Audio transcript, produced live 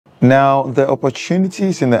Now, the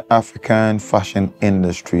opportunities in the African fashion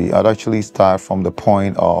industry, I'd actually start from the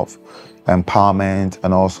point of empowerment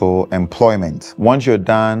and also employment. Once you're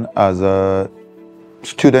done as a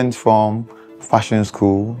student from fashion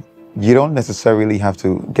school, you don't necessarily have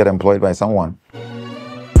to get employed by someone.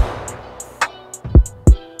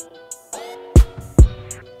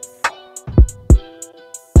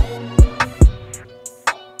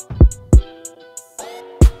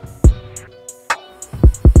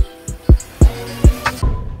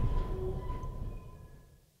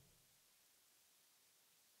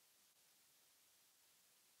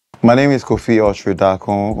 My name is Kofi Okyere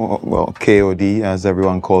Darko, well, KOD, as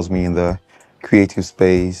everyone calls me in the creative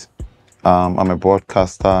space. I'm a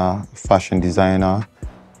broadcaster, fashion designer,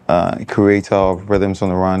 creator of Rhythms on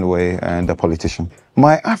the Runway, and a politician.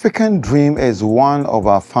 My African dream is one of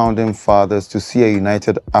our founding fathers to see a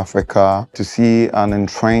united Africa, to see an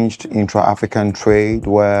entrenched intra-African trade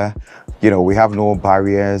where, we have no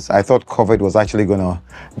barriers. I thought COVID was actually going to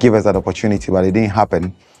give us that opportunity, but it didn't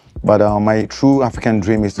happen. But my true African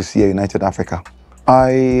dream is to see a united Africa.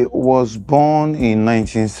 I was born in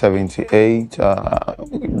 1978,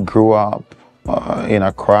 grew up in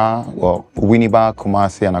Accra, well, Winneba,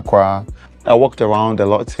 Kumasi, and Accra. I walked around a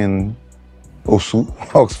lot in Osu,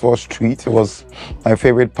 Oxford Street. It was my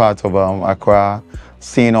favorite part of Accra,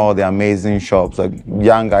 seeing all the amazing shops. A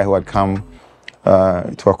young guy who had come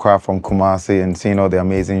to Accra from Kumasi and seeing all the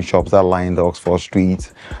amazing shops that lined the Oxford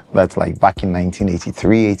Street. That's like back in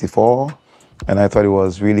 1983, 84. And I thought it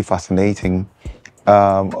was really fascinating.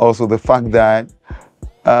 Also the fact that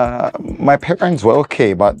my parents were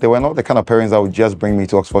okay, but they were not the kind of parents that would just bring me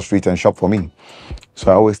to Oxford Street and shop for me. So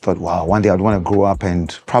I always thought, wow, one day I'd want to grow up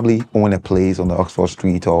and probably own a place on the Oxford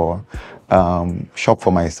Street or shop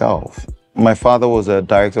for myself. My father was a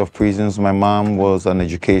director of prisons. My mom was an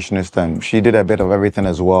educationist, and she did a bit of everything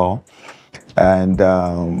as well. And,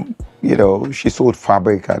 she sold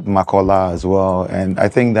fabric at Makola as well. And I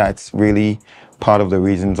think that's really part of the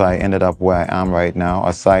reasons I ended up where I am right now,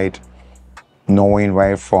 aside knowing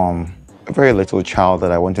right from a very little child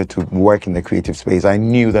that I wanted to work in the creative space. I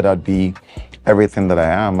knew that I'd be everything that I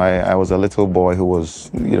am. I was a little boy who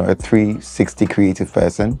was, a 360 creative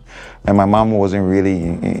person. And my mom wasn't really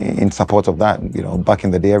in support of that. Back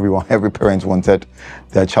in the day, every parent wanted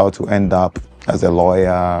their child to end up as a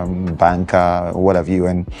lawyer, banker, what have you.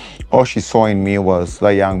 And all she saw in me was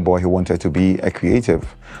a young boy who wanted to be a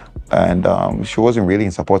creative. And she wasn't really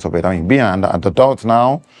in support of it. I mean, being an adult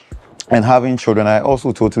now and having children, I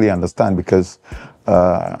also totally understand, because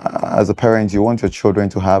as a parent, you want your children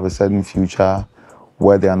to have a certain future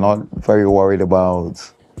where they are not very worried about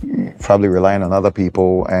probably relying on other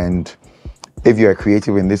people. And if you're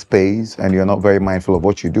creative in this space and you're not very mindful of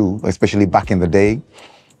what you do, especially back in the day,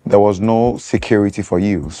 there was no security for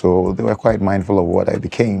you. So they were quite mindful of what I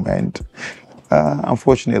became. And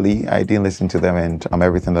unfortunately, I didn't listen to them, and I'm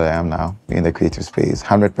everything that I am now in the creative space,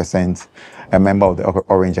 100% a member of the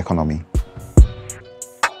orange economy.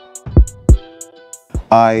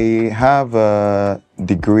 I have a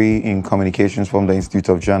degree in communications from the Institute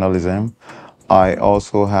of Journalism. I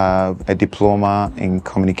also have a diploma in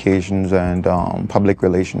communications and public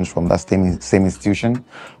relations from that same institution,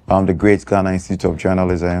 the Great Ghana Institute of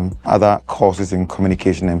Journalism. Other courses in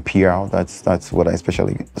communication and PR, that's what I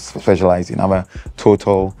specialize in. I'm a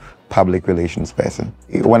total public relations person.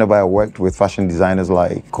 Whenever I worked with fashion designers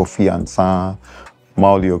like Kofi Ansan,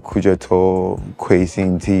 Maulio Kujeto,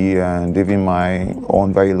 Kwesi, and even my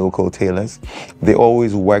own very local tailors, they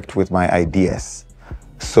always worked with my ideas.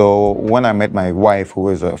 So when I met my wife, who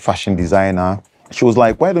is a fashion designer, she was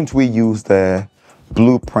like, why don't we use the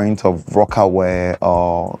blueprint of Rockaware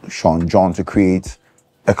or Sean John to create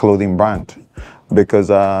a clothing brand? Because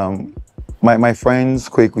my friends,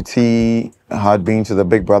 Kwesi, had been to the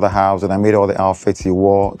Big Brother house, and I made all the outfits he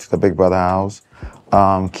wore to the Big Brother house.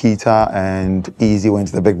 Kita and Easy went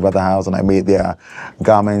to the Big Brother house, and I made their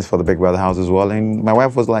garments for the Big Brother house as well. And my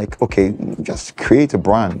wife was like, okay, just create a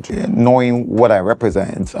brand. Knowing what I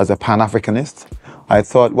represent as a Pan-Africanist, I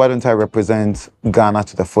thought, why don't I represent Ghana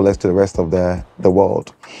to the fullest to the rest of the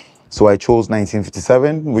world? So I chose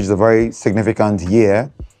 1957, which is a very significant year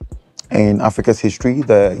in Africa's history,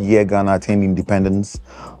 the year Ghana attained independence.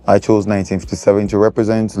 I chose 1957 to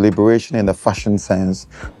represent liberation in the fashion sense,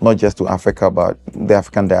 not just to Africa, but the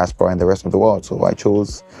African diaspora and the rest of the world. So I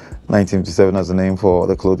chose 1957 as the name for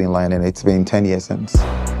the clothing line, and it's been 10 years since.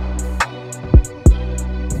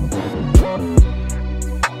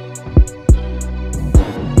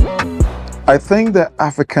 I think the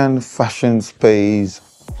African fashion space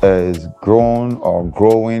is grown or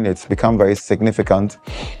growing. It's become very significant.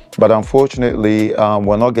 But unfortunately,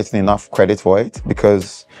 we're not getting enough credit for it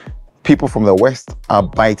because people from the West are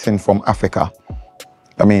biting from Africa.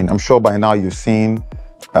 I mean, I'm sure by now you've seen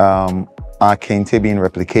our kente being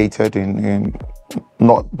replicated in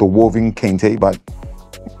not the woven kente, but,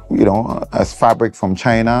 you know, as fabric from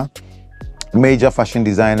China. Major fashion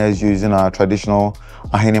designers using our traditional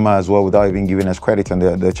ahenema as well without even giving us credit, and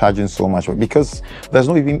they're charging so much because there's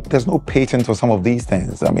no patent for some of these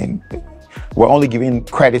things. I mean, we're only giving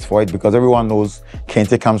credit for it because everyone knows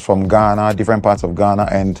kente comes from Ghana, different parts of Ghana,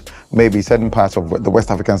 and maybe certain parts of the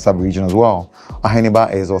West African sub-region as well.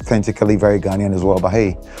 Ahenema is authentically very Ghanaian as well, but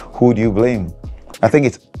hey, who do you blame? I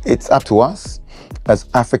think it's up to us as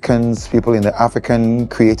Africans, people in the African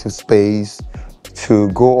creative space, to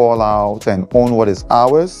go all out and own what is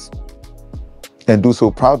ours and do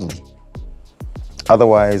so proudly.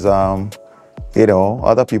 Otherwise, you know,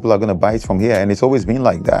 other people are going to bite from here. And it's always been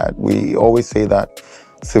like that. We always say that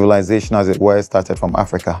civilization, as it were, started from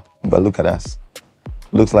Africa. But look at us.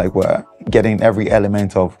 Looks like we're getting every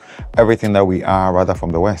element of everything that we are rather from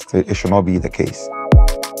the West. It should not be the case.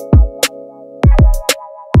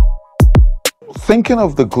 Thinking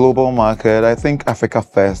of the global market, I think Africa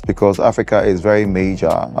first, because Africa is very major.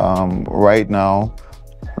 Right now,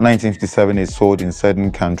 1957 is sold in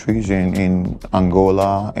certain countries, in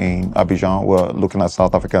Angola, in Abidjan. We're looking at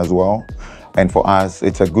South Africa as well. And for us,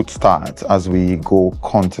 it's a good start as we go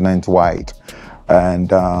continent-wide.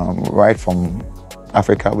 And right from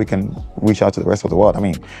Africa, we can reach out to the rest of the world. I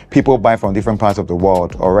mean, people buy from different parts of the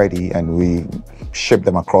world already, and we ship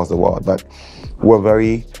them across the world. But we're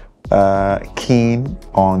very keen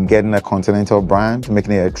on getting a continental brand,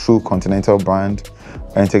 making it a true continental brand,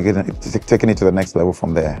 and taking it to the next level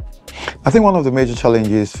from there. I think one of the major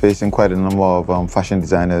challenges facing quite a number of fashion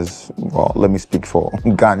designers, well, let me speak for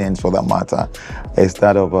Ghanaians for that matter, is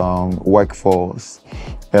that of workforce,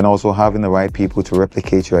 and also having the right people to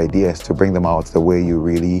replicate your ideas, to bring them out the way you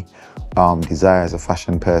really desire as a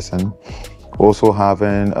fashion person. Also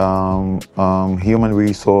having human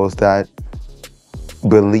resource that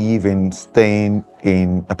believe in staying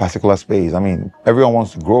in a particular space. I mean, everyone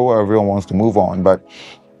wants to grow, everyone wants to move on, but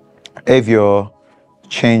if you're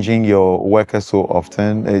changing your workers so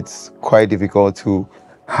often, it's quite difficult to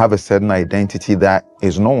have a certain identity that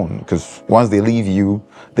is known, because once they leave you,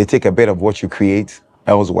 they take a bit of what you create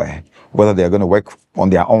elsewhere, whether they're going to work on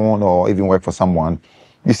their own or even work for someone.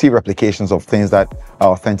 You see replications of things that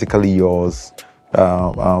are authentically yours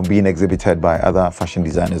being exhibited by other fashion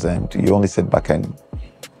designers, and you only sit back and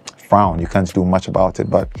frown. You can't do much about it.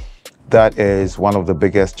 But that is one of the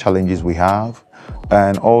biggest challenges we have.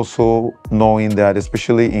 And also knowing that,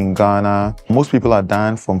 especially in Ghana, most people are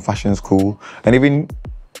done from fashion school, and even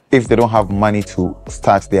if they don't have money to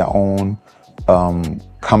start their own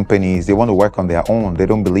companies, they want to work on their own. They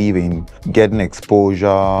don't believe in getting exposure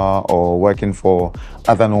or working for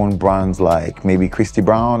other known brands like maybe Christy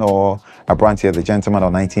Brown or a brand here, The Gentleman,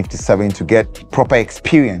 or 1957, to get proper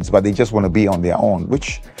experience, but they just want to be on their own,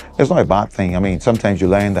 which is not a bad thing. I mean, sometimes you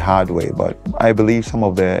learn the hard way, but I believe some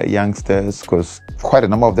of the youngsters, because quite a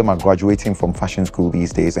number of them are graduating from fashion school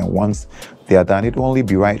these days, and once they are done, it will only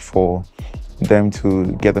be right for them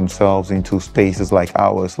to get themselves into spaces like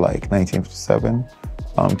ours, like 1957,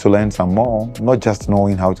 to learn some more, not just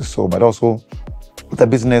knowing how to sew, but also the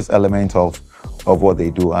business element of what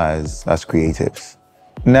they do as creatives.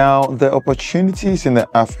 Now, the opportunities in the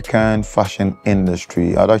African fashion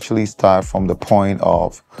industry, I'd actually start from the point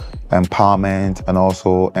of empowerment and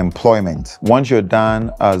also employment. Once you're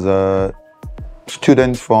done as a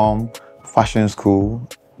student from fashion school,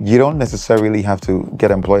 you don't necessarily have to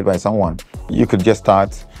get employed by someone. You could just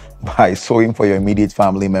start by sewing for your immediate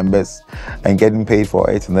family members and getting paid for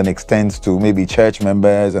it, and then extends to maybe church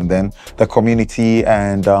members, and then the community,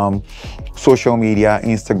 and social media,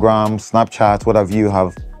 Instagram, Snapchat, what have you.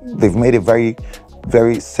 They've made it very,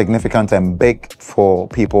 very significant and big for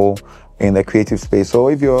people in the creative space. So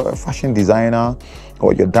if you're a fashion designer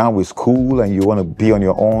or you're done with school and you want to be on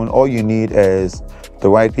your own, all you need is the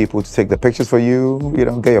right people to take the pictures for you,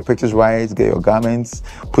 get your pictures right, get your garments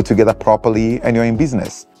put together properly, and you're in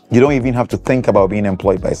business. You don't even have to think about being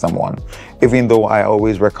employed by someone. Even though I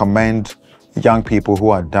always recommend young people who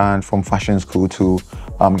are done from fashion school to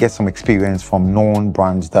get some experience from known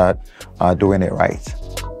brands that are doing it right.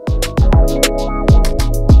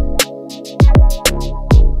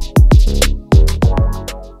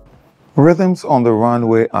 Rhythms on the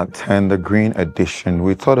Runway at 10, the green edition.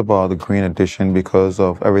 We thought about the green edition because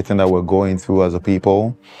of everything that we're going through as a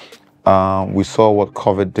people. We saw what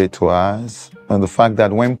COVID did to us, and the fact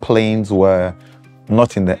that when planes were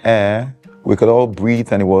not in the air. We could all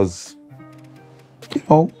breathe, and it was, you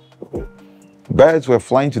know, birds were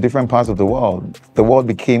flying to different parts of the world. The world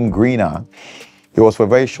became greener. It was for a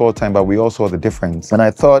very short time, but we all saw the difference. And I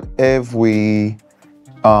thought if we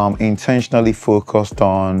intentionally focused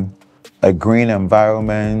on a green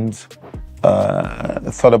environment,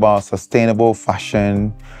 thought about sustainable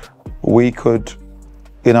fashion, we could,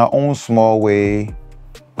 in our own small way,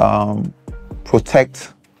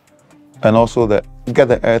 protect and also get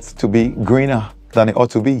the earth to be greener than it ought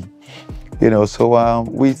to be. You know, so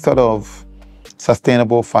we thought of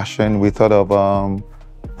sustainable fashion. We thought of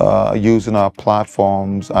using our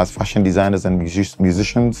platforms as fashion designers and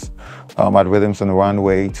musicians at Rhythms on the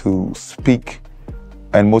Runway to speak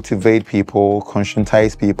and motivate people,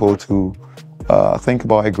 conscientize people to think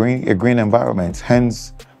about a green environment.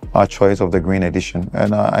 Hence our choice of the green edition.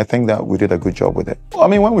 And I think that we did a good job with it. I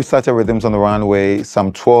mean, when we started Rhythms on the Runway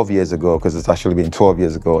some 12 years ago, because it's actually been 12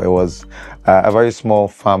 years ago, it was a very small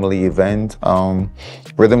family event.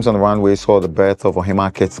 Rhythms on the Runway saw the birth of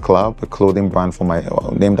Ohima Kids Club, a clothing brand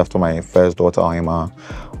named after my first daughter, Ohima.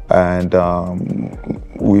 And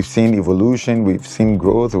we've seen evolution, we've seen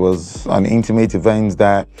growth. It was an intimate event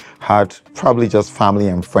that had probably just family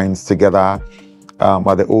and friends together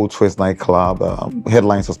at the Old Twist nightclub,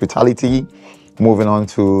 headlines hospitality, moving on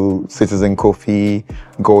to Citizen Coffee,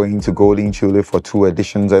 going to Golden Tulip for 2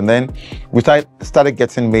 editions. And then we started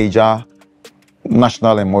getting major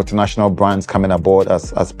national and multinational brands coming aboard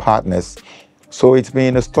as partners. So it's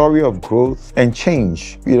been a story of growth and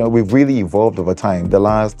change. You know, we've really evolved over time. The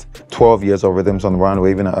last 12 years of Rhythms on the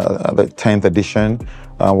Runway, even the 10th edition,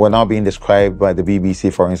 we're now being described by the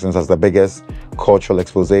BBC, for instance, as the biggest cultural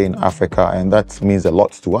expose in Africa, and that means a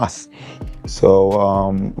lot to us.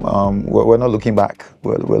 So we're not looking back.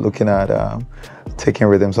 We're looking at taking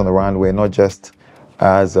Rhythms on the Runway, not just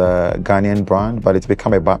as a Ghanaian brand, but it's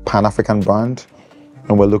become a Pan-African brand.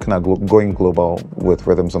 And we're looking at going global with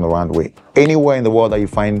Rhythms on the Runway. Anywhere in the world that you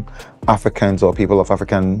find Africans or people of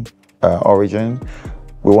African origin,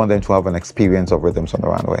 we want them to have an experience of Rhythms on the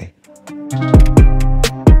Runway.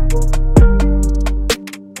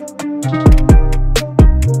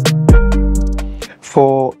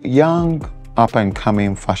 For young,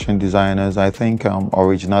 up-and-coming fashion designers, I think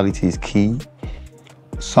originality is key.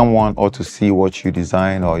 Someone ought to see what you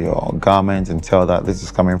design or your garments and tell that this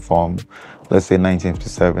is coming from, let's say,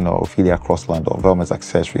 1957 or Ophelia Crossland or Velma's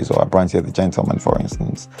Accessories or Abrantia the Gentleman, for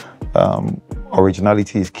instance.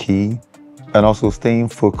 Originality is key, and also staying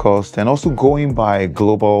focused and also going by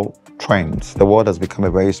global trends. The world has become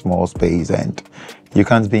a very small space, and you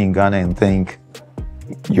can't be in Ghana and think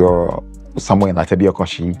you're somewhere in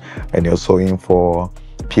Okoshi and you're sewing for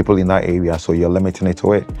people in that area, so you're limiting it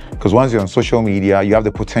to it. Because once you're on social media, you have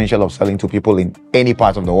the potential of selling to people in any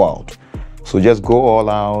part of the world. So just go all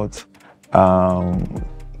out,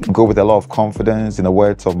 go with a lot of confidence. In the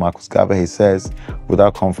words of Marcus Garvey, he says,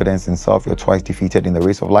 without confidence in self, you're twice defeated in the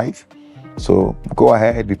race of life. So go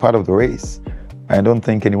ahead, be part of the race, and don't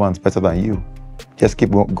think anyone's better than you. Just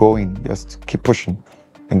keep going, just keep pushing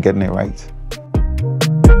and getting it right.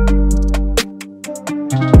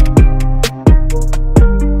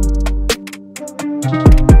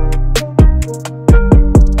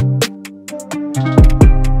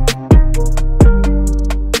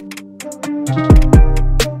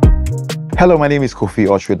 Hello, my name is Kofi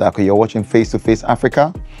Okyere Darko. You're watching Face2Face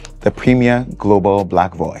Africa, the premier global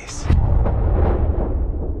Black voice.